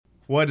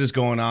What is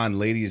going on,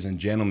 ladies and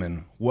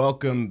gentlemen?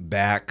 Welcome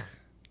back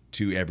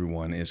to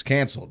Everyone is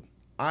Canceled.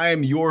 I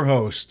am your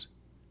host,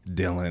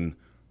 Dylan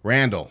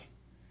Randall.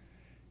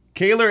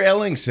 Kaylor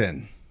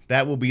Ellingson,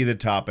 that will be the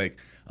topic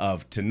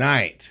of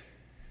tonight.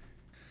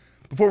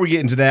 Before we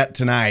get into that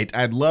tonight,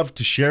 I'd love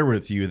to share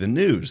with you the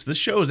news. This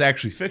show is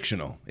actually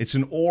fictional. It's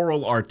an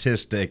oral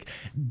artistic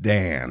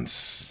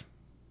dance.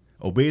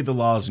 Obey the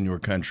laws in your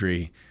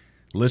country.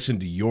 Listen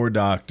to your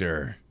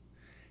doctor.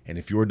 And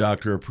if your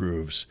doctor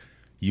approves,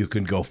 you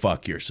can go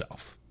fuck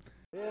yourself.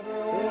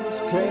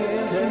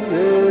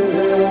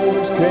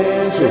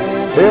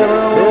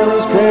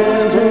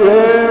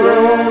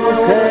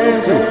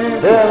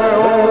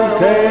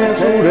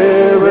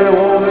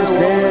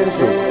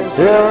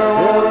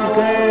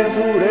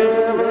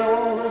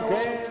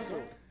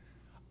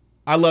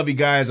 I love you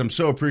guys. I'm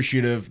so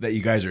appreciative that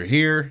you guys are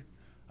here.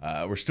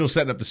 We're still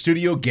setting up the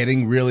studio,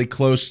 getting really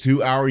close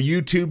to our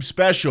YouTube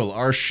special,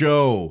 our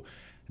show,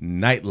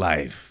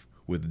 Nightlife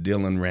with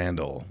Dylan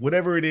Randall.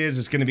 Whatever it is,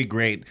 it's going to be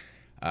great.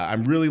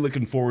 I'm really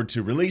looking forward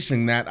to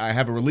releasing that. I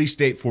have a release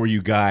date for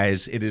you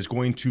guys. It is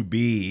going to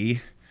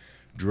be,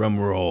 drum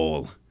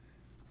roll,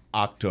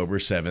 October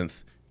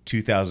 7th,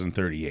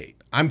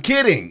 2038. I'm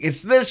kidding.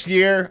 It's this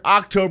year,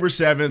 October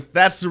 7th.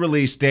 That's the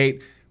release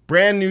date.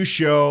 Brand new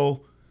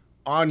show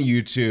on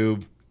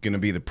YouTube. Going to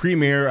be the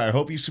premiere. I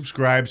hope you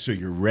subscribe so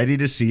you're ready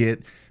to see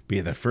it. Be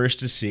the first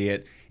to see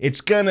it.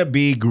 It's going to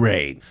be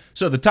great.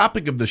 So the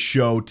topic of the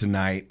show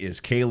tonight is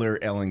Kaylor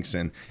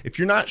Ellingson. If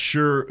you're not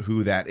sure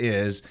who that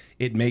is,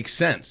 it makes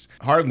sense.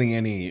 Hardly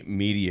any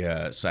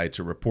media sites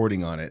are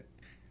reporting on it.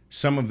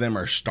 Some of them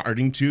are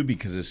starting to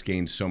because it's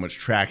gained so much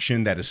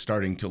traction that it's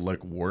starting to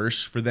look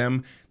worse for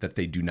them that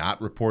they do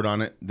not report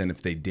on it than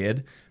if they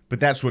did. But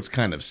that's what's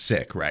kind of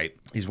sick, right?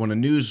 Is when a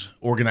news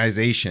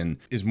organization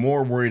is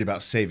more worried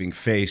about saving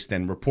face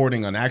than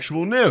reporting on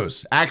actual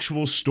news,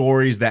 actual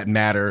stories that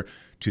matter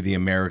to the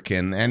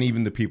American and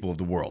even the people of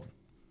the world.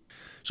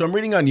 So I'm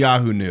reading on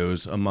Yahoo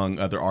News, among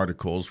other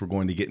articles. We're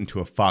going to get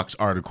into a Fox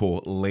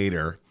article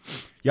later.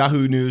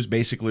 Yahoo News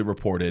basically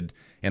reported,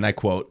 and I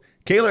quote,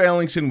 Kaylor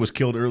Ellingson was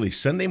killed early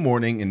Sunday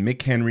morning in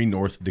McHenry,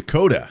 North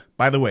Dakota.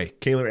 By the way,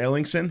 Kaylor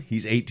Ellingson,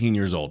 he's 18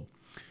 years old.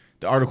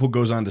 The article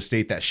goes on to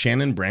state that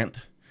Shannon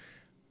Brandt,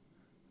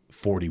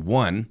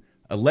 41,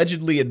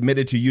 allegedly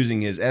admitted to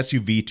using his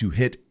SUV to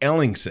hit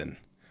Ellingson,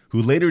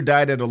 who later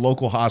died at a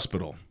local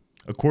hospital.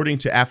 According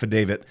to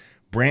affidavit,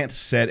 Brandt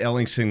said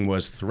Ellingson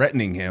was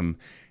threatening him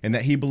and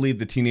that he believed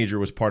the teenager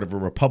was part of a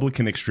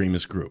Republican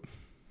extremist group.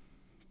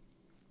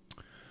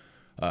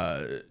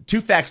 Two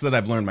facts that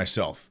I've learned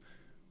myself.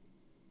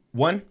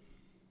 One,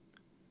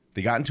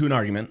 they got into an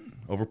argument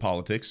over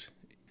politics.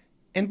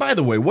 And by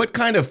the way, what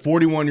kind of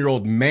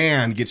 41-year-old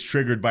man gets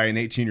triggered by an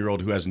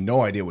 18-year-old who has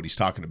no idea what he's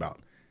talking about?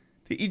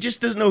 He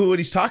just doesn't know what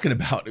he's talking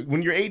about.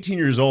 When you're 18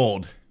 years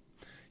old,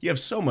 you have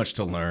so much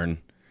to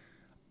learn.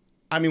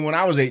 I mean, when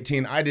I was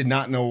 18, I did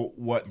not know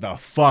what the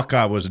fuck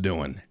I was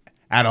doing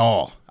at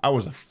all. I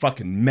was a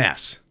fucking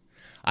mess.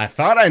 I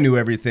thought I knew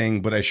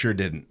everything, but I sure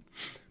didn't.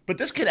 But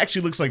this kid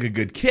actually looks like a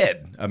good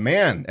kid, a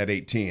man at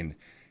 18.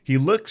 He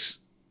looks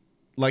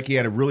like he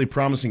had a really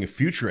promising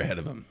future ahead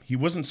of him. He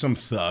wasn't some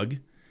thug.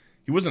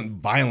 He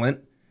wasn't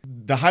violent.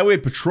 The Highway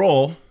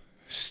Patrol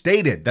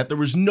stated that there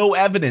was no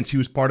evidence he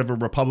was part of a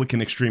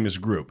Republican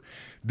extremist group.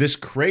 This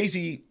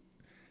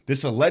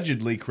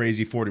allegedly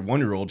crazy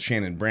 41-year-old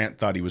Shannon Brandt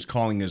thought he was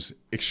calling his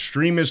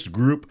extremist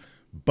group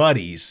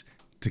buddies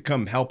to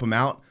come help him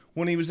out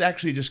when he was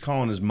actually just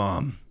calling his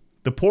mom.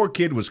 The poor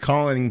kid was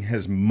calling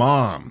his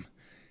mom,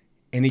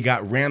 and he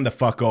got ran the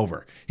fuck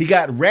over. He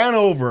got ran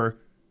over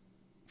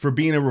for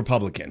being a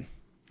Republican.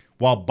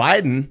 While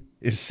Biden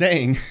is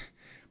saying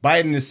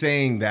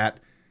that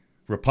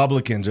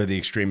Republicans are the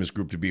extremist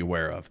group to be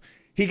aware of.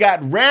 He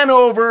got ran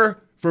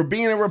over for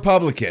being a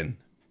Republican.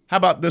 How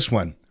about this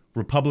one?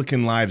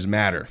 Republican lives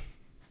matter.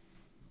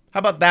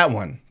 How about that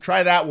one?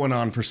 Try that one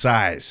on for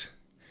size.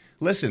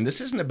 Listen, this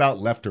isn't about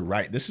left or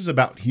right. This is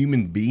about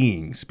human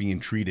beings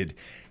being treated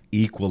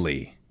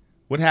equally.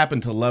 What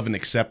happened to love and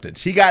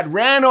acceptance? He got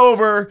ran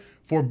over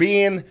for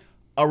being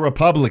a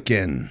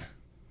Republican.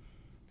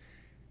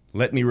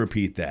 Let me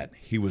repeat that.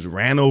 He was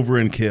ran over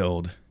and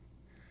killed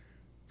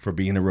for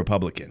being a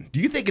Republican.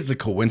 Do you think it's a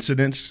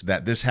coincidence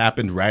that this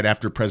happened right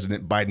after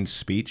President Biden's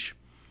speech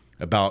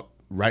about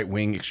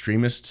right-wing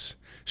extremists,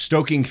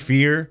 stoking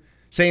fear,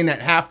 saying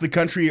that half the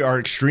country are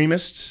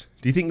extremists?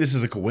 Do you think this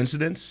is a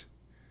coincidence?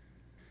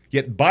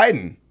 Yet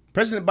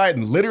President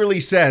Biden literally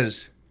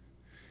says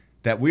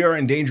that we are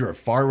in danger of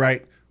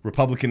far-right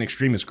Republican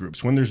extremist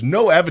groups when there's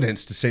no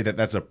evidence to say that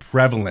that's a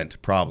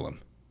prevalent problem.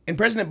 And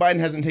President Biden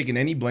hasn't taken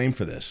any blame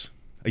for this.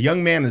 A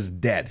young man is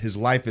dead. His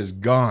life is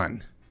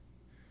gone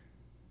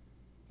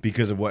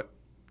because of what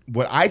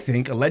I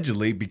think,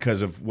 allegedly,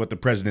 because of what the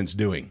president's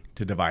doing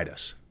to divide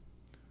us.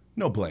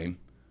 No blame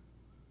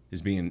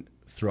is being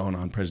thrown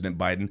on President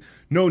Biden.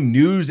 No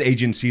news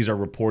agencies are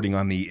reporting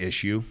on the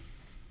issue.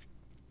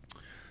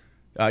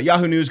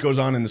 Yahoo News goes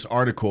on in this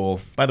article.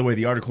 By the way,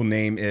 the article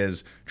name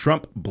is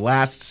Trump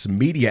Blasts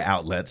Media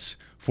Outlets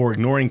for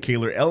ignoring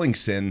Kayler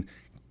Ellingson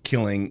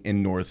killing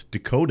in North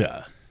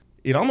Dakota.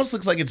 It almost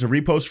looks like it's a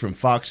repost from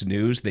Fox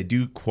News. They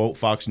do quote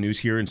Fox News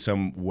here in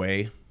some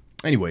way.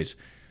 Anyways,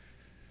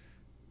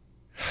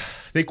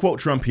 they quote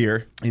Trump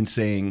here in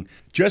saying,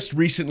 just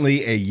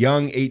recently, a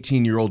young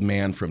 18-year-old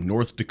man from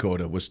North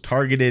Dakota was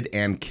targeted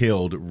and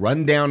killed,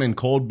 run down in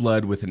cold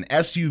blood with an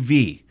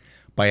SUV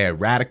by a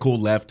radical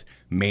left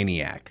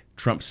maniac,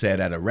 Trump said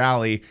at a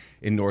rally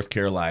in North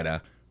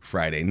Carolina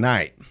Friday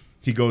night.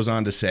 He goes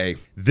on to say,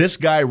 this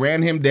guy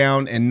ran him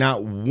down and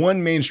not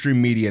one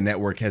mainstream media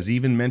network has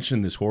even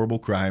mentioned this horrible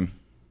crime.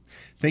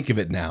 Think of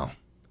it now.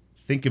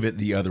 Think of it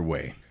the other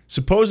way.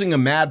 Supposing a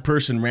mad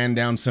person ran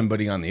down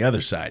somebody on the other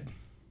side.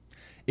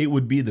 It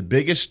would be the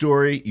biggest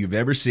story you've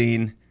ever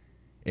seen.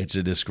 It's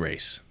a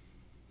disgrace.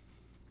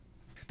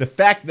 The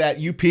fact that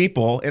you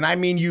people, and I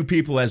mean you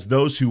people as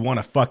those who want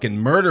to fucking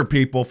murder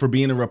people for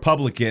being a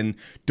Republican,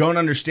 don't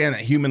understand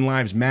that human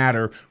lives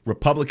matter,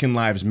 Republican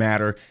lives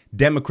matter,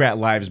 Democrat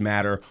lives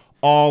matter,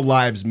 all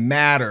lives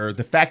matter.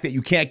 The fact that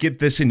you can't get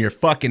this in your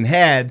fucking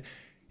head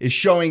is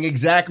showing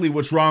exactly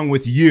what's wrong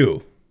with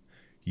you.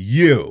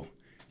 You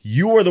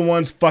are the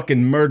ones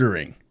fucking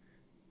murdering.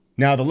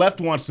 Now, the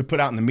left wants to put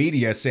out in the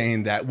media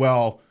saying that,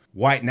 well,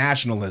 white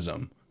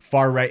nationalism,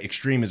 far-right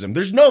extremism.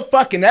 There's no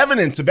fucking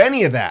evidence of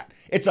any of that.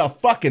 It's a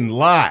fucking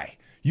lie.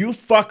 You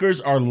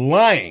fuckers are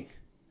lying.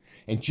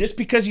 And just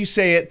because you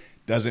say it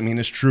doesn't mean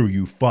it's true,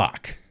 you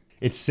fuck.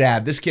 It's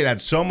sad. This kid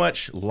had so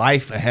much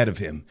life ahead of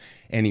him,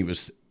 and it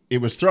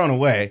was thrown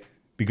away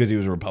because he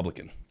was a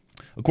Republican.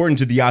 According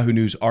to the Yahoo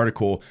News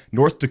article,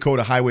 North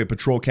Dakota Highway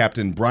Patrol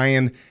Captain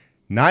Brian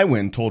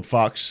Nywin told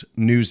Fox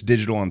News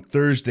Digital on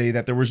Thursday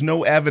that there was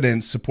no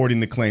evidence supporting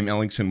the claim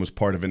Ellingson was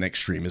part of an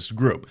extremist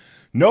group.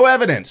 No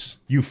evidence,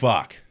 you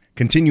fuck.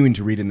 Continuing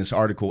to read in this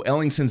article,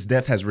 Ellingson's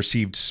death has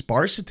received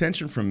sparse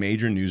attention from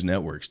major news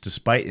networks,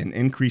 despite an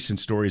increase in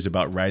stories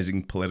about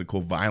rising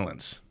political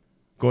violence.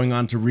 Going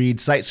on to read,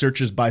 site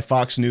searches by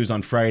Fox News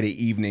on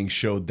Friday evening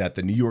showed that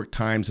the New York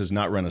Times has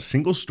not run a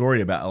single story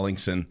about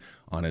Ellingson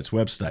on its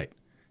website.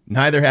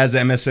 Neither has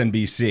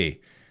MSNBC.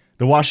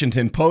 The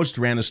Washington Post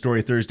ran a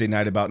story Thursday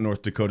night about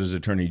North Dakota's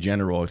Attorney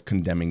General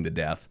condemning the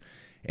death,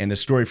 and a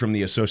story from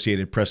the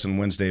Associated Press on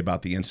Wednesday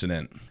about the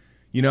incident.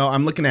 You know,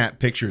 I'm looking at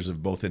pictures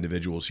of both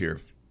individuals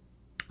here.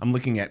 I'm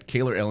looking at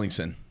Kayler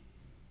Ellingson.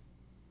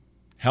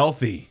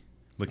 Healthy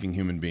looking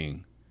human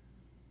being.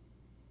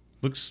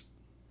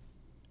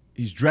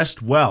 He's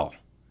dressed well.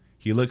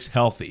 He looks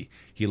healthy.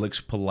 He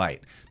looks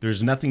polite.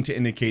 There's nothing to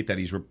indicate that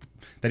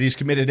he's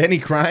committed any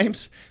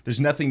crimes. There's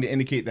nothing to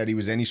indicate that he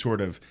was any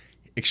sort of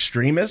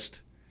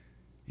extremist.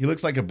 He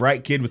looks like a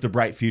bright kid with a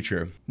bright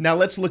future. Now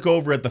let's look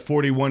over at the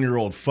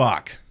 41-year-old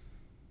fuck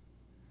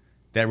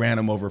that ran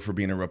him over for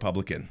being a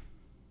Republican.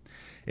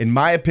 In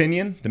my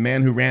opinion, the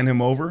man who ran him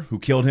over, who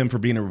killed him for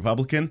being a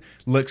Republican,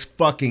 looks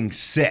fucking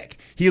sick.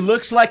 He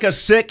looks like a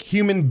sick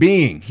human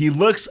being. He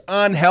looks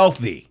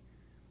unhealthy.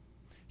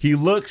 He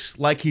looks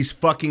like he's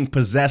fucking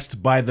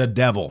possessed by the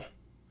devil.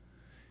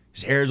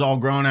 His hair's all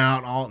grown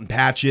out, all in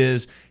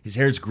patches. His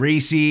hair's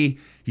greasy.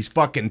 He's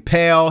fucking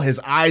pale. His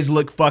eyes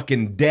look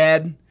fucking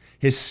dead.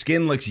 His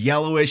skin looks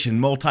yellowish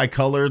and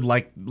multicolored,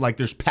 like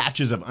there's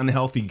patches of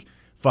unhealthy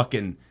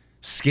fucking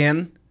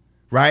skin,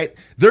 right?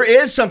 There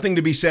is something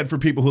to be said for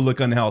people who look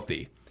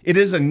unhealthy. It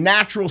is a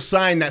natural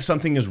sign that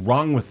something is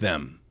wrong with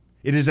them.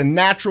 It is a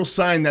natural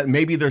sign that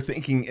maybe their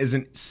thinking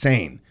isn't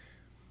sane.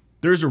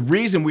 There's a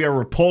reason we are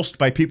repulsed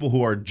by people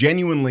who are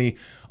genuinely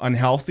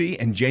unhealthy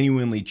and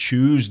genuinely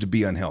choose to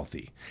be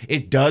unhealthy.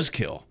 It does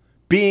kill.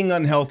 Being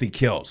unhealthy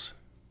kills.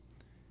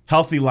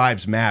 Healthy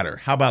lives matter.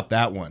 How about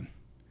that one?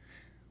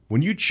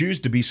 When you choose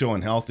to be so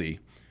unhealthy,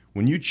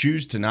 when you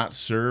choose to not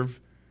serve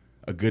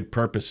a good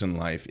purpose in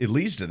life, it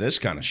leads to this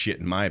kind of shit,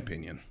 in my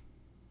opinion.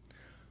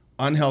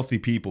 Unhealthy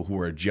people who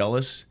are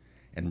jealous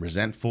and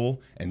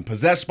resentful and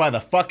possessed by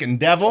the fucking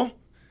devil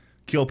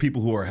kill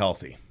people who are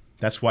healthy.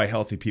 That's why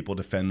healthy people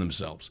defend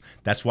themselves.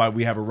 That's why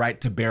we have a right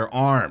to bear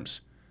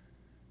arms.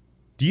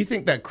 Do you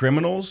think that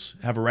criminals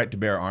have a right to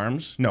bear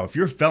arms? No, if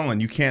you're a felon,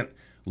 you can't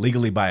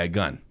legally buy a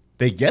gun.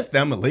 They get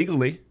them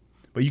illegally,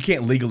 but you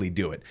can't legally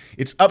do it.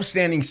 It's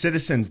upstanding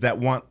citizens that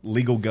want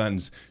legal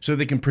guns so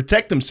they can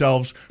protect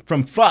themselves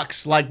from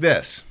fucks like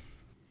this.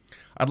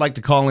 I'd like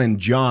to call in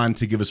John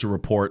to give us a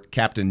report.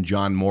 Captain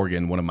John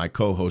Morgan, one of my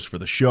co-hosts for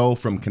the show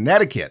from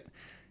Connecticut.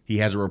 He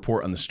has a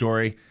report on the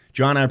story.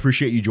 John, I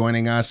appreciate you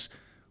joining us.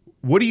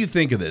 What do you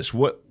think of this?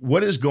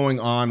 What is going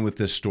on with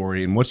this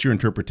story, and what's your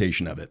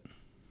interpretation of it?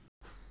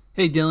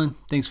 Hey, Dylan.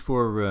 Thanks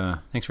for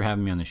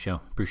having me on the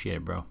show. Appreciate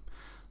it, bro.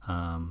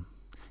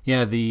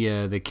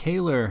 The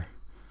Kayler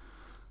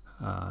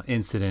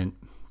incident,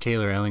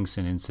 Kayler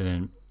Ellingson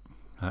incident,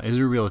 is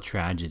a real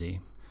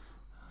tragedy.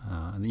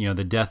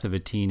 The death of a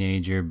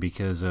teenager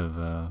because of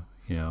a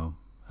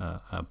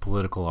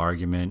political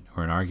argument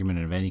or an argument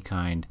of any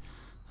kind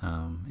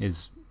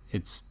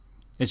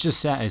it's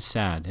just sad. It's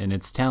sad, and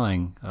it's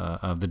telling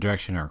of the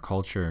direction our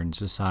culture and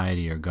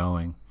society are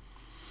going.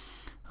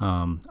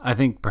 I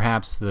think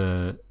perhaps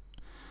the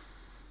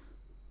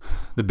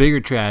The bigger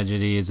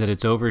tragedy is that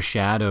it's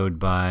overshadowed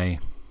by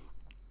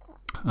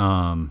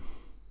a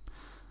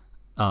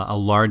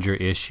larger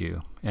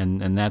issue,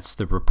 and that's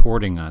the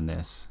reporting on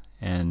this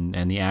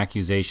and the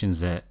accusations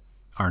that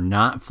are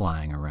not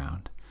flying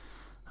around.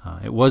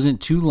 It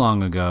wasn't too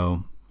long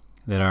ago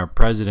that our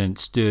president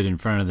stood in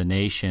front of the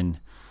nation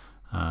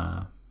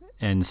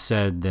and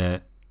said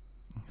that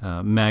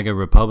MAGA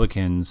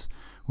Republicans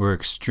were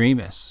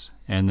extremists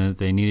and that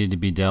they needed to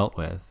be dealt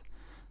with.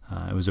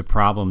 It was a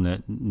problem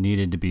that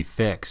needed to be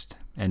fixed.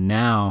 And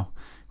now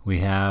we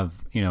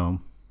have, an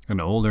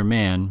older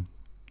man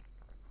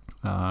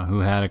who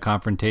had a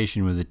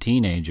confrontation with a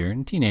teenager.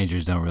 And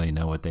teenagers don't really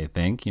know what they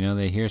think.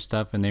 They hear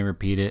stuff and they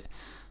repeat it.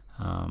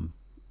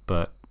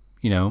 But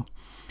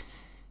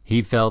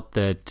he felt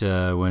that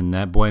when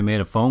that boy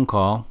made a phone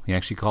call, he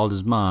actually called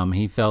his mom,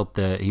 he felt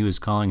that he was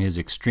calling his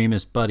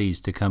extremist buddies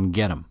to come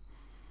get him.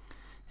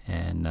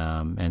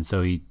 And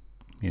so he,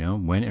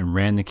 went and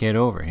ran the kid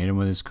over, hit him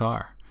with his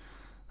car.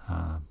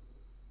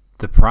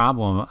 The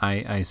problem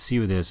I see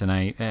with this, and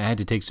I had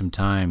to take some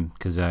time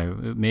because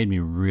it made me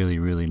really,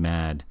 really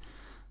mad,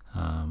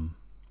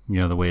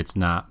 the way it's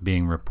not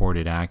being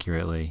reported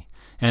accurately.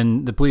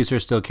 And the police are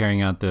still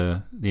carrying out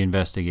the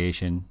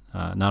investigation.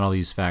 Not all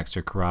these facts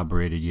are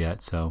corroborated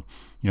yet, so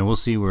we'll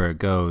see where it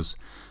goes.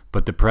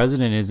 But the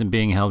president isn't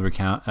being held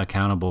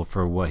accountable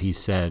for what he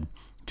said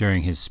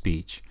during his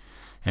speech.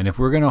 And if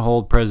we're going to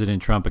hold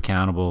President Trump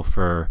accountable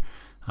for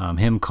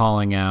him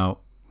calling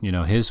out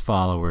his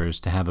followers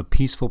to have a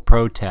peaceful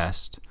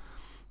protest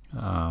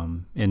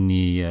in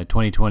the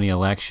 2020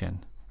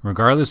 election,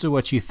 regardless of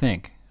what you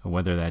think,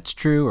 whether that's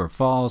true or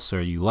false,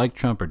 or you like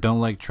Trump or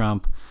don't like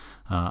Trump,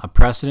 a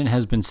precedent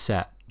has been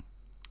set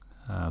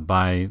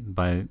by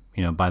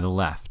the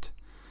left,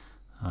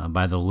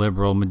 by the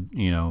liberal,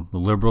 the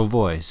liberal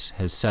voice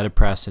has set a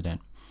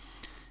precedent,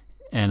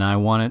 and I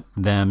want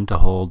them to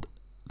hold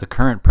the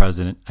current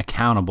president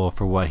accountable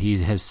for what he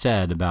has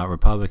said about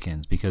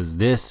Republicans, because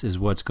this is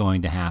what's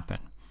going to happen.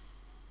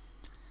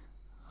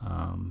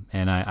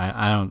 And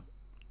I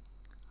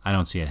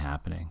don't see it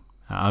happening.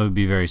 I would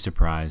be very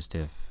surprised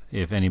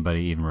if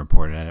anybody even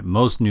reported at it.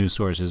 Most news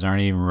sources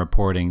aren't even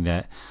reporting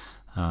that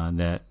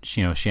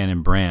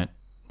Shannon Brandt,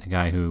 the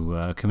guy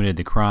who committed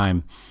the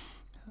crime,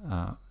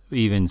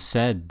 even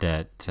said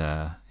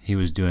that he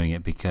was doing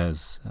it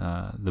because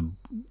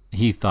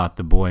he thought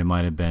the boy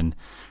might have been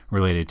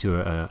related to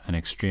an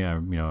extreme,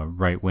 a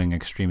right-wing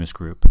extremist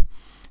group.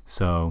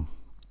 So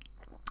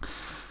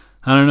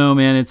I don't know,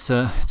 man. It's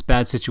a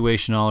bad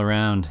situation all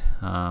around.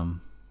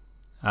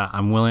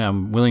 I'm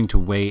willing to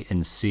wait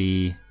and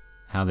see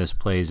how this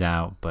plays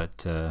out,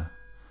 but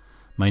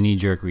my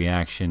knee-jerk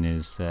reaction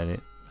is that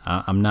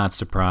I'm not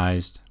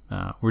surprised.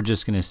 We're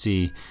just going to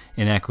see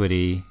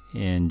inequity,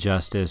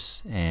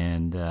 injustice,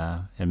 and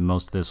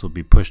most of this will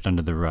be pushed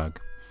under the rug.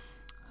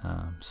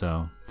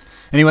 So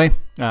anyway,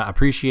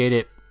 appreciate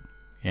it,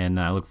 and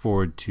I look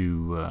forward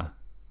to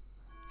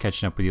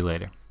catching up with you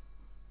later.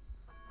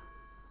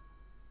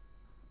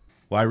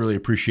 Well, I really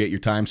appreciate your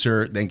time,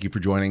 sir. Thank you for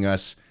joining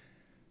us.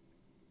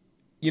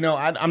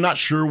 I'm not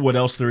sure what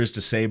else there is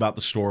to say about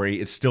the story.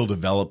 It's still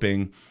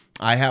developing.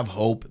 I have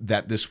hope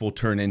that this will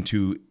turn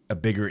into a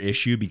bigger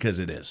issue, because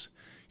it is.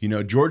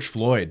 George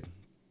Floyd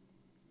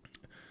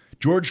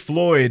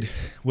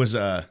was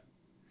a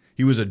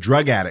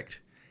drug addict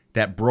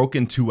that broke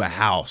into a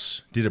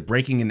house, did a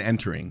breaking and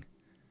entering,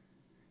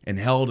 and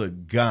held a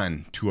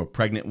gun to a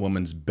pregnant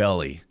woman's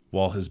belly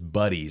while his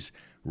buddies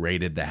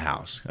raided the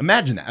house.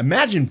 Imagine that.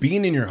 Imagine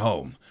being in your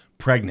home,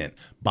 pregnant,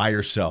 by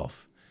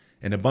yourself,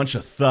 and a bunch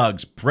of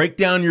thugs break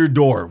down your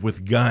door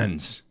with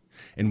guns.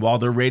 And while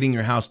they're raiding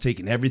your house,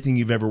 taking everything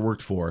you've ever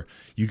worked for,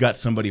 you got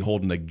somebody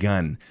holding a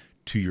gun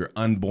to your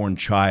unborn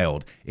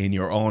child in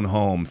your own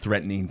home,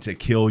 threatening to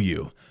kill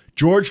you.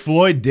 George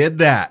Floyd did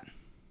that.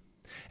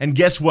 And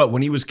guess what?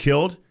 When he was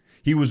killed,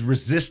 he was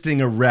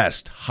resisting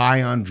arrest,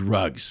 high on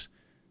drugs.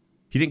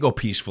 He didn't go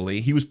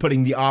peacefully. He was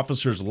putting the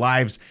officers'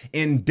 lives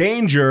in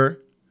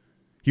danger.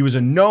 He was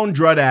a known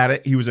drug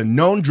addict. He was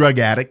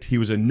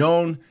a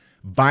known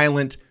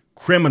violent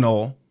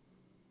criminal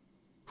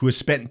who has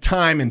spent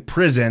time in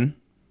prison,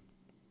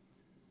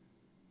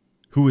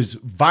 who has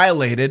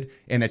violated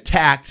and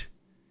attacked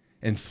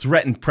and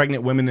threatened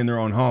pregnant women in their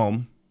own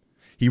home.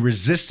 He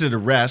resisted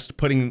arrest,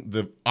 putting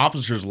the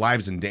officers'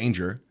 lives in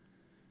danger.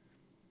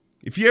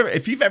 If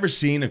you've ever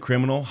seen a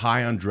criminal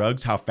high on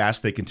drugs, how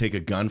fast they can take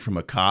a gun from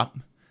a cop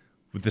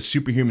with the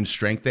superhuman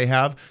strength they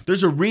have,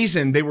 there's a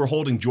reason they were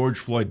holding George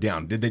Floyd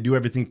down. Did they do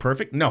everything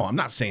perfect? No, I'm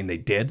not saying they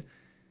did.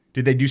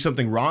 Did they do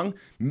something wrong?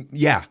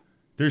 Yeah,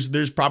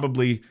 there's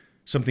probably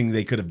something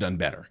they could have done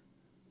better.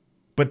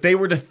 But they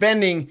were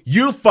defending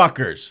you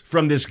fuckers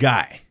from this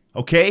guy,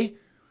 okay?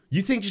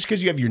 You think just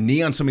because you have your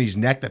knee on somebody's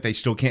neck that they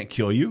still can't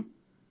kill you?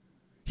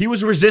 He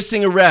was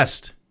resisting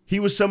arrest. He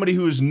was somebody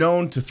who is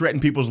known to threaten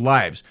people's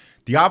lives.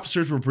 The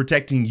officers were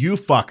protecting you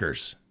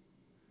fuckers.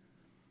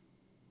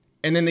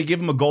 And then they give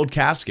him a gold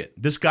casket.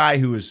 This guy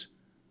who is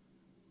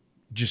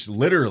just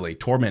literally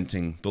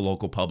tormenting the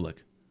local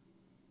public,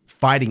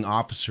 fighting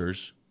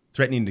officers,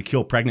 threatening to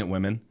kill pregnant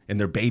women and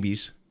their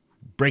babies,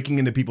 breaking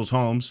into people's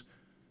homes,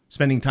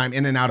 spending time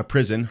in and out of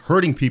prison,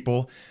 hurting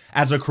people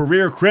as a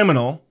career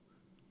criminal,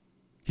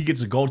 he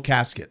gets a gold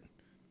casket.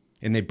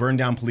 And they burn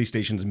down police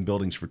stations and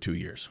buildings for 2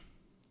 years.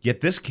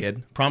 Yet this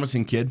kid,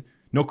 promising kid,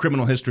 no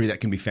criminal history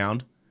that can be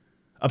found,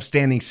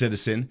 upstanding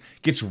citizen,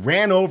 gets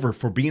ran over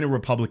for being a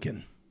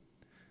Republican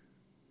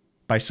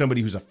by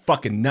somebody who's a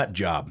fucking nut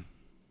job.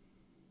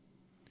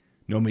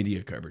 No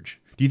media coverage.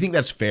 Do you think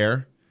that's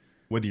fair?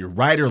 Whether you're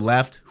right or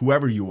left,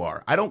 whoever you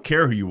are. I don't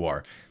care who you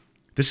are.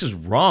 This is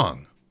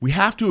wrong. We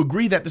have to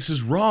agree that this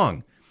is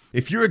wrong.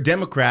 If you're a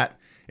Democrat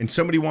and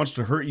somebody wants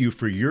to hurt you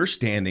for your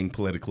standing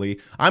politically,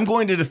 I'm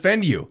going to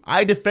defend you.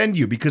 I defend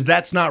you because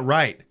that's not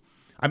right.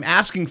 I'm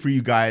asking for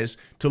you guys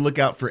to look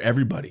out for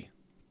everybody,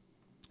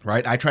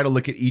 right? I try to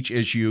look at each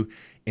issue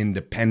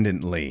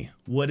independently.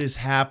 What is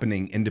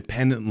happening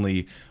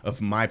independently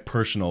of my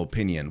personal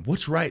opinion?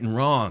 What's right and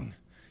wrong?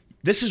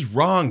 This is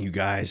wrong, you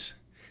guys.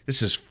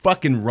 This is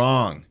fucking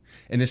wrong.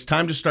 And it's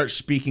time to start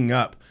speaking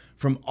up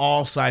from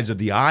all sides of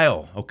the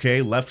aisle,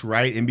 okay? Left,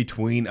 right, in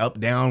between, up,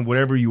 down,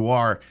 whatever you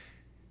are.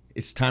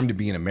 It's time to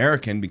be an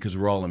American because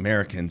we're all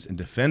Americans and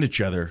defend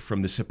each other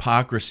from this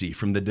hypocrisy,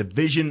 from the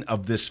division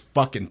of this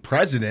fucking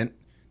president.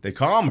 They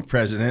call him a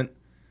president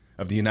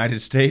of the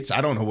United States.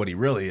 I don't know what he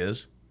really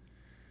is.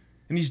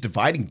 And he's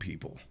dividing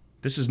people.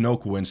 This is no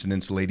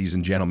coincidence, ladies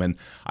and gentlemen.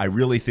 I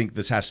really think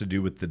this has to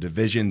do with the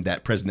division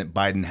that President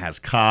Biden has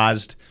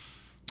caused.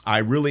 I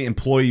really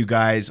implore you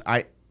guys,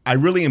 I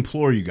really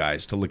implore you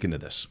guys to look into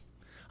this.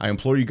 I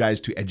implore you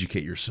guys to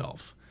educate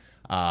yourself.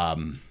 A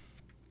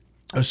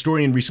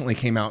historian recently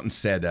came out and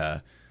said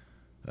that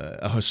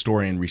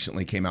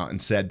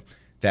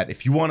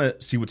if you want to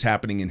see what's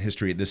happening in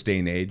history at this day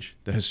and age,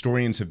 the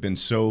historians have been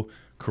so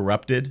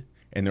corrupted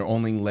and they're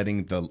only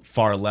letting the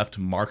far left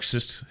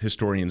Marxist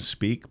historians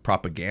speak,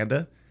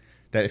 propaganda,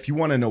 that if you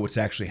want to know what's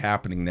actually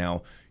happening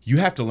now, you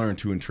have to learn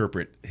to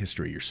interpret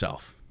history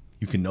yourself.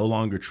 You can no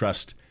longer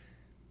trust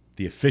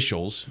the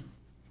officials,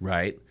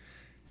 right,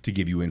 to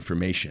give you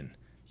information.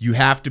 You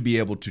have to be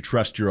able to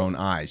trust your own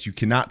eyes. You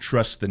cannot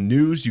trust the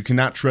news. You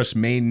cannot trust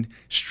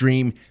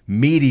mainstream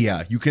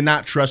media. You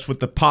cannot trust what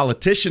the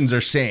politicians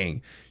are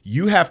saying.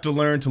 You have to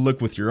learn to look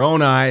with your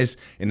own eyes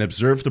and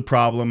observe the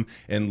problem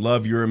and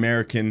love your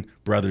American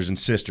brothers and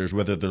sisters,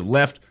 whether they're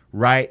left,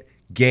 right,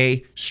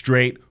 gay,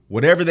 straight,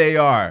 whatever they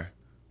are,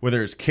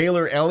 whether it's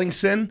Kaylor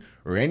Ellingson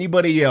or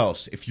anybody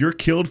else. If you're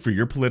killed for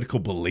your political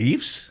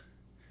beliefs,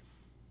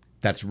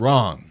 that's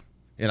wrong.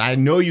 And I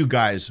know you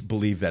guys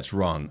believe that's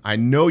wrong. I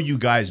know you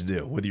guys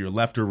do, whether you're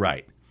left or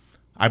right.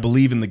 I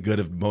believe in the good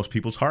of most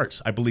people's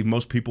hearts. I believe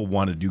most people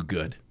want to do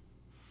good.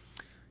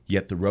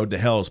 Yet the road to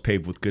hell is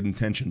paved with good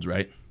intentions,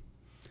 right?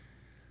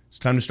 It's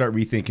time to start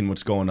rethinking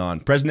what's going on.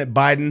 President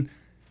Biden,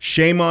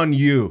 shame on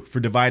you for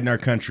dividing our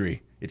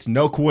country. It's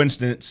no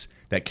coincidence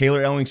that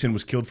Kaylor Ellingson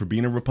was killed for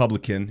being a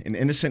Republican, an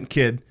innocent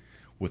kid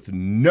with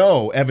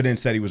no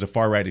evidence that he was a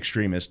far-right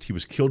extremist. He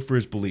was killed for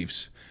his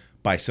beliefs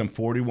by some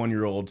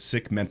 41-year-old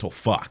sick mental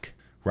fuck.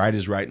 Right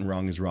is right and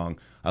wrong is wrong.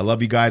 I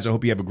love you guys. I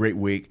hope you have a great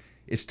week.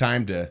 It's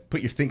time to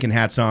put your thinking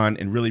hats on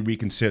and really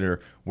reconsider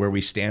where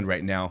we stand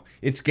right now.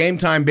 It's game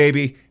time,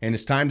 baby, and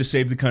it's time to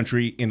save the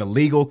country in a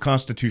legal,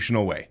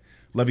 constitutional way.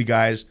 Love you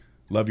guys.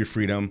 Love your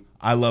freedom.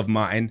 I love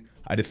mine.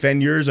 I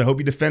defend yours. I hope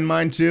you defend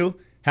mine too.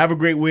 Have a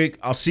great week.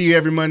 I'll see you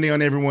every Monday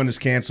on Everyone is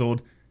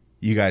Canceled.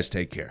 You guys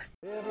take care.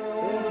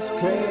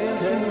 Everyone's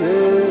canceled.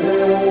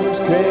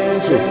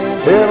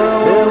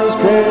 Everyone's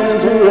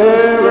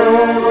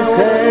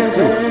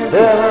canceled.